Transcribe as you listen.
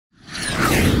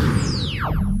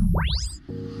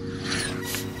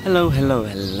Hello,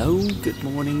 good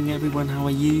morning everyone, how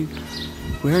are you?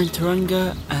 We're in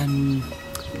Tauranga and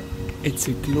it's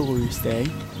a glorious day.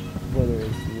 The weather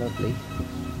is lovely.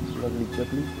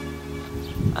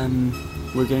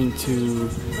 We're going to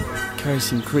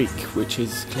Trnscndnt Creek, which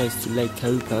is close to Lake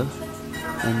Taupo,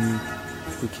 and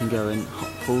we can go and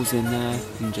hot pools in there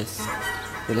and just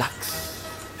relax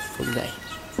for the day.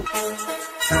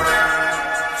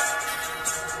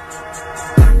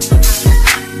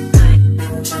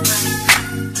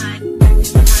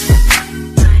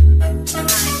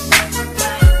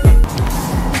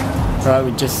 Right,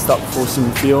 we just stopped for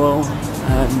some fuel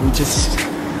and we just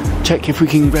check if we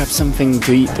can grab something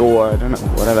to eat or I don't know,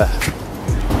 whatever.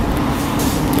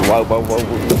 Whoa.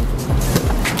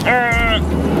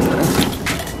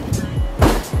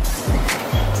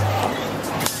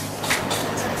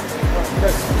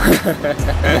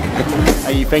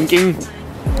 Are you thinking?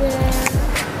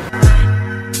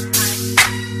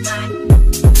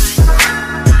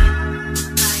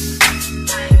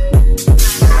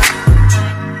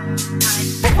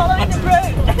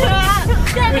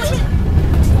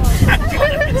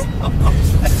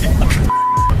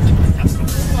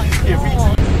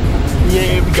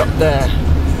 Yeah, we got there.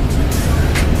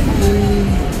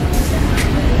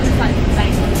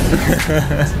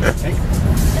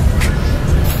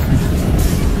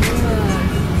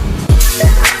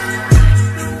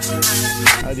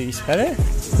 How do you spell it?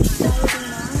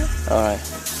 Alright.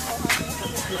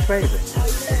 Your favourite?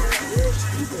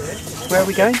 Where are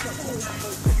we going?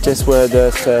 Just where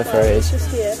the surfer is. Just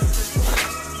here.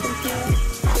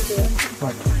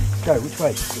 Right, go, which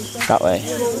way? That way.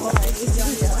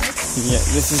 Yeah,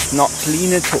 this is not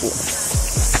clean at all.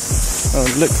 Oh,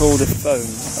 look at all the foam.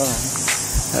 Oh,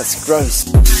 that's gross.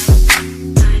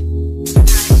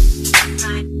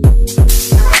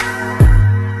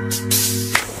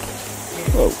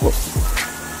 Whoa.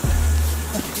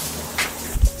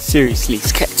 Seriously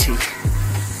sketchy.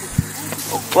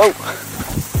 Whoa.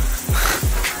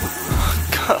 Oh,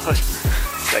 God.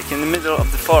 It's like in the middle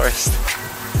of the forest.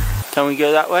 Can we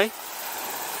go that way?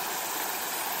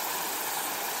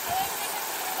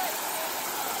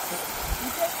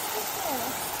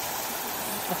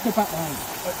 Let's go back that way.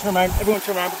 Right, turn around, everyone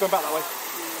turn around, we're going back that way.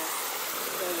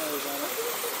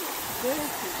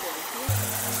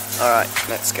 Alright,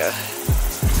 let's go.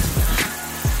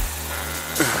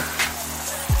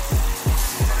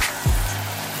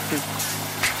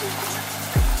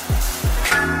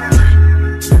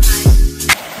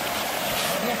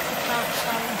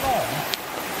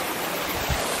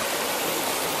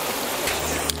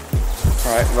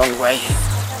 Alright, wrong way.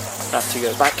 Have to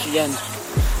go back again.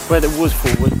 Where the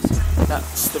waterfall was,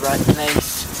 that's the right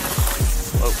place.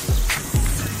 Whoa.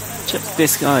 Check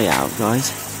this guy out,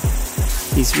 guys.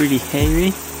 He's really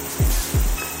hairy.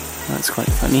 That's quite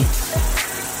funny.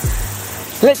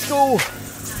 Let's go!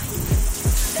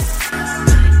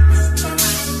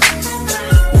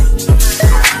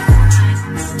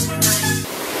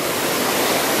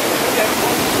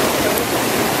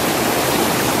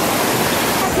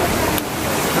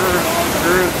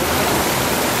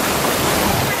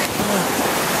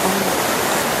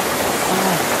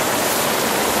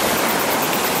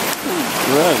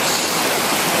 Gross.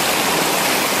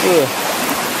 Ugh.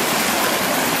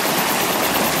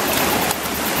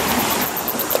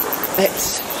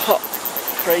 It's hot,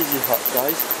 crazy hot,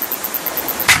 guys.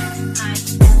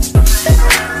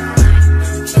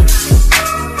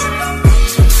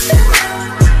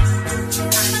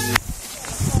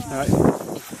 Alright,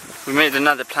 we made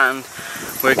another plan.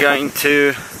 We're going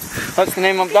to, what's the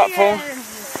name of that for?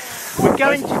 We're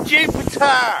going to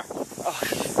Jupiter!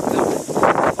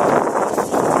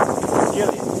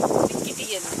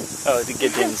 Oh, the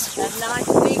Gideons.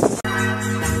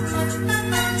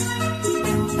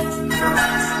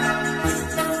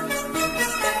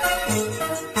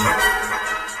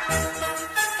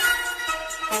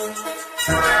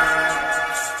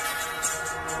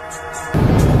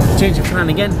 Change of plan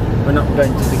again. We're not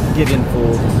going to the Gideon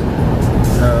Falls.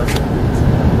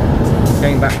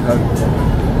 Going back home.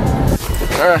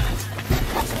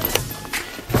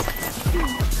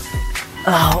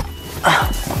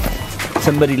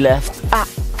 Somebody left.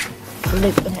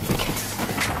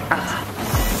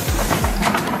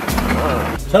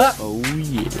 Shut up! Oh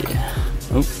yeah.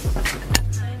 Oh.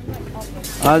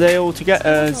 Are they all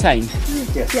together same?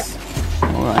 Yes. Yeah.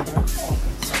 Alright.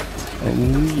 Oh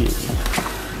yeah.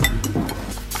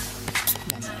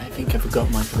 I think I forgot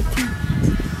my putti.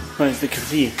 Where's the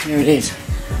putti? Here it is.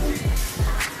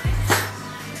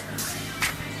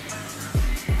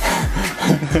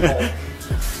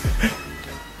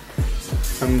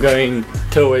 I'm going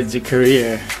towards a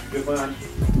career. Good man.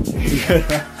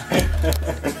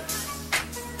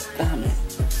 Damn it.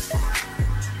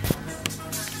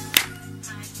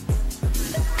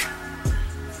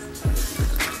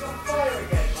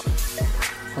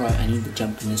 Alright, I need to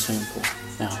jump in the swimming pool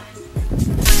now.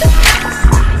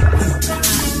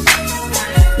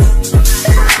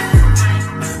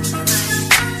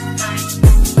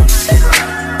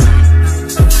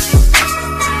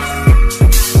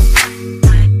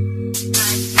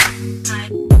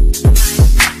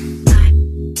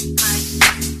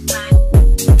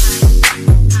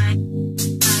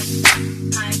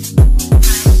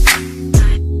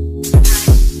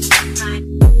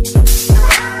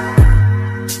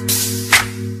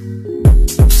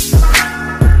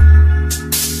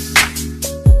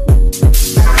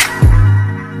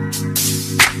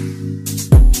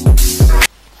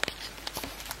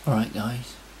 Alright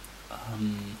guys,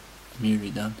 I'm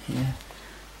nearly done here,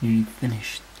 nearly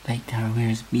finished Lake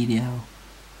Tarrawere's video,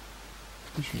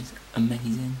 which is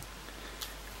amazing.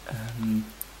 I'm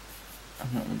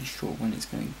not really sure when it's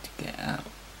going to get out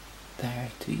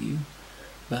there to you,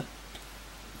 but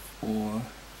for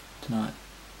tonight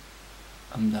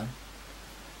I'm done.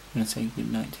 I'm going to say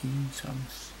good night to you, so I'm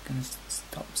just going to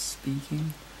stop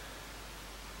speaking.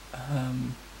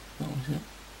 What was it?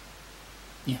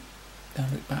 Yeah. Don't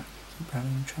look back, keep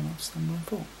running and try not to stumble and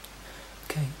fall.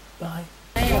 Okay, bye.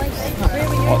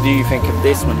 What do you think of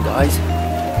this one, guys?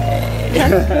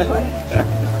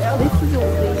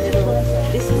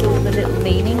 This is all the little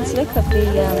meanings. Look at the